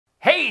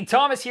Hey,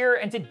 Thomas here,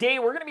 and today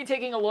we're going to be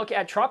taking a look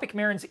at Tropic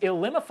Marin's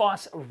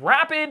Elimi-Phos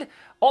Rapid.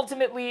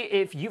 Ultimately,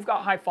 if you've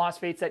got high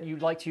phosphates that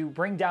you'd like to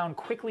bring down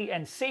quickly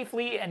and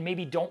safely, and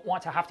maybe don't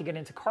want to have to get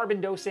into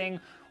carbon dosing,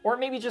 or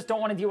maybe just don't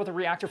want to deal with a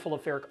reactor full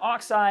of ferric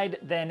oxide,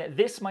 then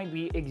this might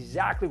be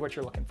exactly what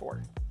you're looking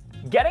for.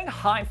 Getting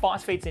high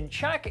phosphates in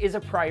check is a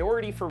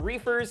priority for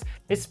reefers,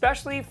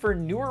 especially for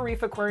newer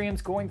reef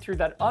aquariums going through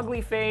that ugly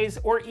phase,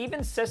 or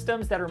even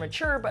systems that are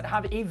mature but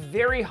have a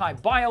very high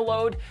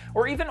bioload,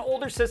 or even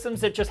older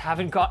systems that just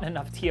haven't gotten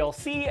enough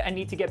TLC and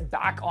need to get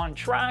back on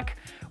track.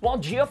 While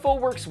GFO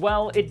works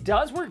well, it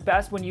does work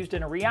best when used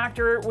in a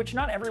reactor, which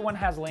not everyone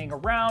has laying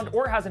around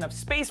or has enough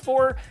space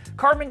for.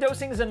 Carbon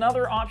dosing is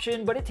another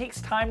option, but it takes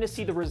time to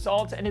see the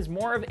results and is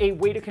more of a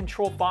way to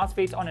control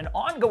phosphates on an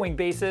ongoing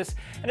basis,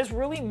 and is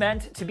really meant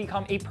to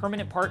become a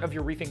permanent part of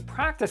your reefing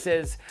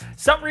practices.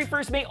 Some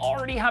reefers may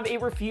already have a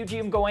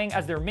refugium going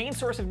as their main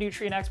source of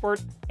nutrient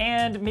export,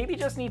 and maybe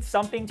just need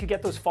something to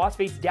get those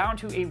phosphates down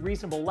to a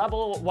reasonable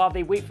level while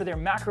they wait for their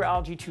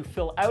macroalgae to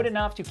fill out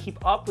enough to keep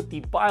up with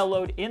the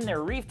bioload in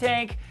their reef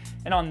tank.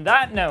 And on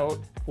that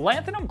note,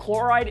 lanthanum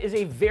chloride is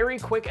a very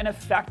quick and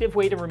effective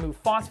way to remove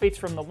phosphates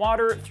from the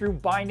water through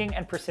binding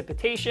and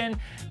precipitation.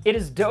 It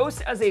is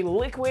dosed as a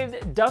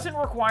liquid, doesn't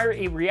require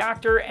a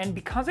reactor, and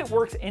because it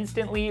works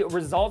instantly,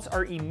 results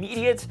are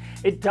immediate.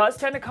 It does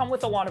tend to come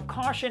with a lot of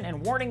caution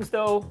and warnings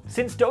though,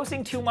 since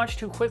dosing too much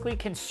too quickly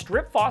can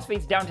strip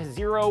phosphates down to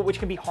zero, which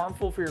can be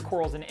harmful for your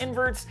corals and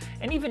inverts,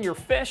 and even your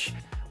fish,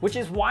 which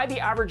is why the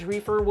average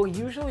reefer will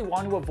usually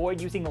want to avoid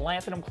using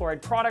lanthanum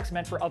chloride products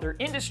meant for other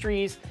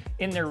industries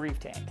in their reef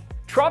tank.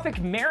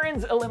 Tropic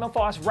Marin's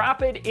Elimi-Phos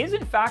Rapid is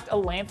in fact a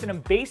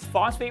lanthanum-based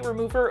phosphate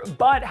remover,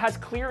 but has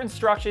clear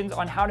instructions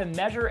on how to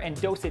measure and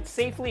dose it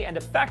safely and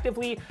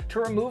effectively to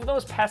remove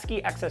those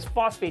pesky excess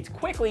phosphates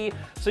quickly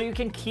so you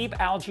can keep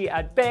algae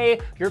at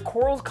bay, your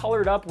corals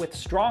colored up with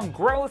strong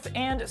growth,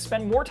 and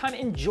spend more time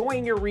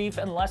enjoying your reef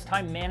and less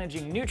time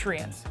managing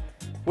nutrients.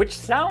 Which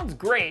sounds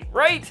great,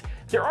 right?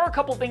 There are a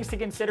couple things to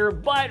consider,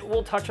 but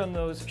we'll touch on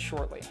those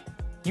shortly.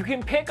 You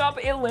can pick up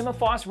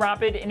Elimi-Phos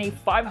Rapid in a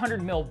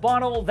 500 ml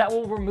bottle that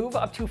will remove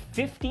up to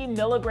 50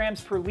 milligrams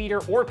per liter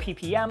or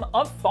ppm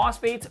of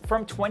phosphates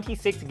from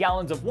 26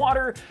 gallons of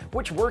water,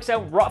 which works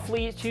out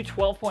roughly to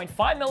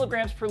 12.5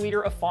 milligrams per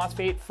liter of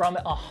phosphate from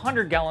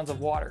 100 gallons of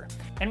water.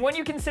 And when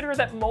you consider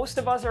that most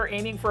of us are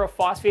aiming for a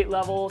phosphate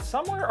level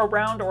somewhere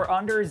around or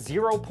under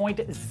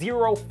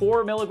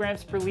 0.04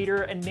 milligrams per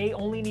liter and may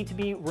only need to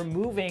be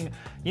removing,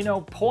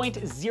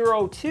 0.02,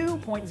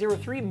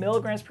 0.03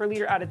 milligrams per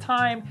liter at a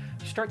time,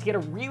 you start to get a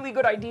really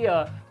good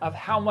idea of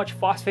how much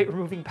phosphate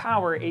removing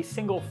power a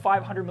single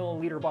 500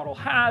 milliliter bottle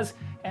has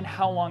and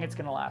how long it's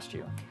going to last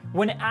you.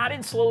 When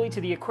added slowly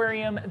to the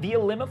aquarium, the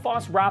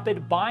Elimi-Phos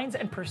Rapid binds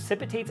and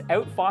precipitates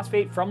out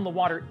phosphate from the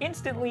water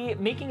instantly,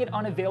 making it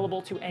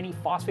unavailable to any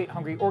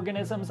phosphate-hungry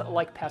organisms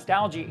like pest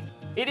algae.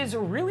 It is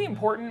really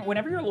important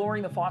whenever you're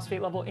lowering the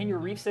phosphate level in your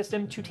reef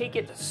system to take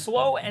it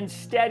slow and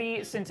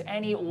steady, since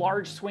any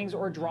large swings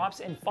or drops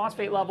in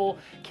phosphate level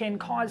can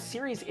cause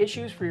serious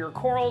issues for your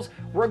corals,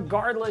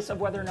 regardless of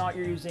whether or not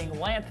you're using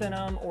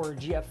lanthanum or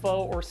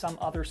GFO or some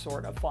other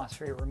sort of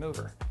phosphate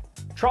remover.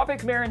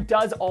 Tropic Marin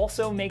does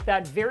also make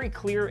that very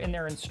clear in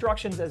their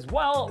instructions as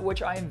well,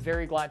 which I am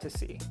very glad to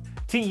see.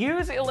 To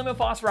use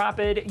Elimi-Phos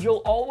Rapid,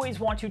 you'll always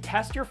want to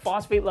test your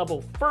phosphate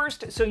level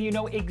first so you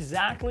know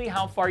exactly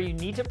how far you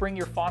need to bring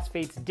your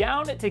phosphates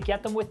down to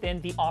get them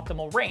within the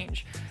optimal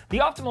range. The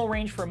optimal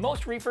range for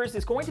most reefers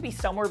is going to be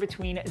somewhere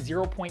between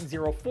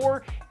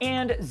 0.04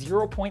 and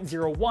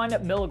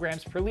 0.01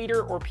 milligrams per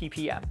liter or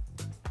ppm.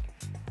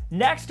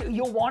 Next,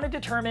 you'll want to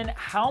determine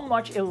how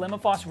much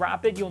Elimi-Phos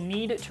Rapid you'll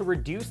need to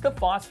reduce the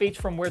phosphates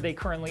from where they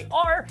currently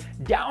are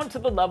down to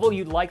the level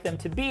you'd like them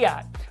to be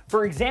at.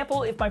 For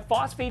example, if my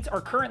phosphates are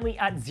currently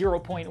at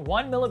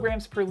 0.1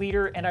 milligrams per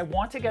liter and I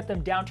want to get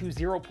them down to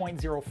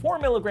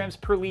 0.04 milligrams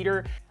per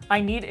liter,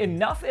 I need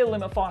enough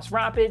Elimi-Phos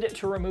Rapid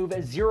to remove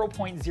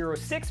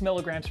 0.06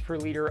 milligrams per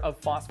liter of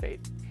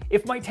phosphate.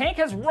 If my tank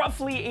has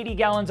roughly 80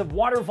 gallons of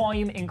water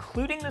volume,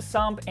 including the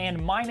sump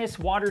and minus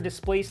water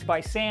displaced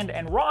by sand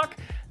and rock,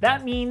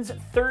 that means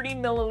 30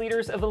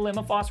 milliliters of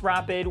Elimi-Phos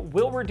Rapid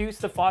will reduce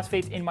the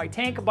phosphates in my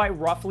tank by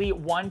roughly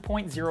 1.0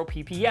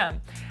 ppm.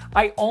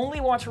 I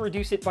only want to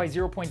reduce it by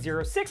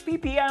 0.06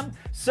 ppm,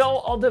 so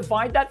I'll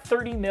divide that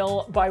 30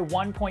 mil by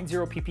 1.0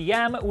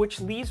 ppm,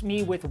 which leaves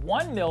me with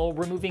 1 mil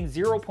removing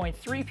 0.3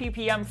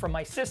 ppm from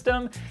my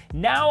system.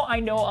 Now I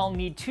know I'll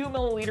need 2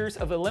 milliliters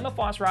of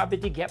Elimi-Phos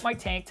Rapid to get my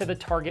tank to the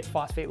target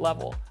phosphate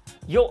level.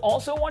 You'll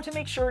also want to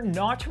make sure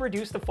not to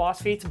reduce the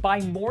phosphates by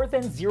more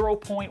than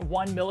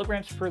 0.1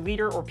 milligrams per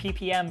liter or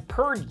ppm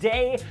per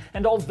day,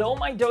 and although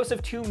my dose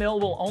of 2 mil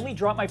will only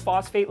drop my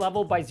phosphate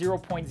level by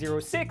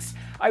 0.06,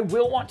 I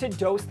will want to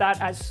dose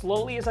that as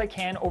slowly as I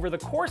can over the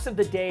course of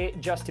the day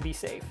just to be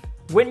safe.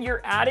 When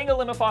you're adding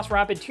Elimi-Phos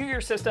Rapid to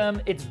your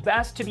system, it's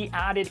best to be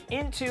added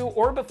into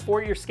or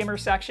before your skimmer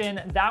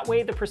section. That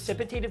way the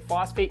precipitated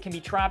phosphate can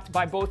be trapped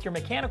by both your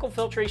mechanical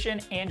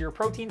filtration and your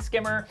protein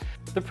skimmer.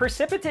 The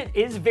precipitate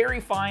is very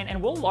fine and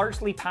will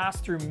largely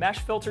pass through mesh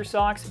filter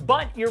socks,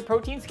 but your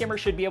protein skimmer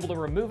should be able to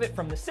remove it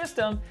from the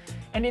system.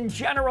 And in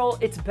general,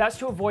 it's best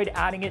to avoid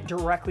adding it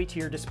directly to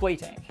your display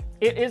tank.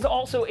 It is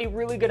also a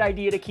really good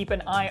idea to keep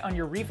an eye on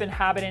your reef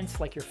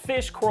inhabitants like your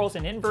fish, corals,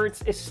 and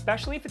inverts,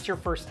 especially if it's your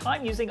first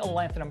time using a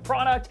lanthanum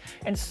product,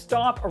 and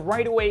stop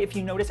right away if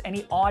you notice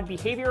any odd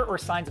behavior or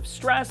signs of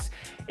stress.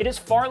 It is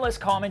far less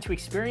common to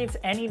experience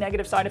any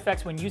negative side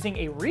effects when using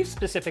a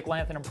reef-specific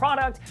lanthanum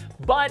product,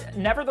 but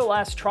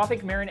nevertheless,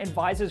 Tropic Marin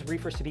advises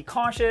reefers to be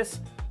cautious,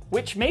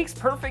 which makes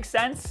perfect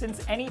sense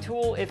since any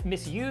tool, if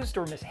misused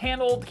or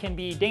mishandled, can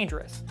be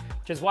dangerous.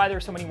 Which is why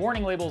there's so many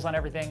warning labels on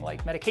everything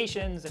like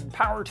medications and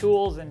power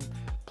tools and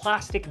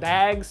plastic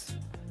bags.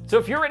 So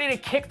if you're ready to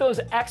kick those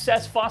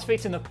excess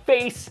phosphates in the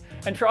face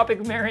and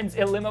Tropic Marin's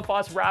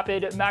Elimi-Phos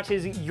Rapid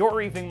matches your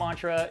reefing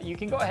mantra, you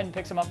can go ahead and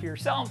pick some up for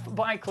yourself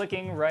by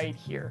clicking right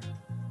here.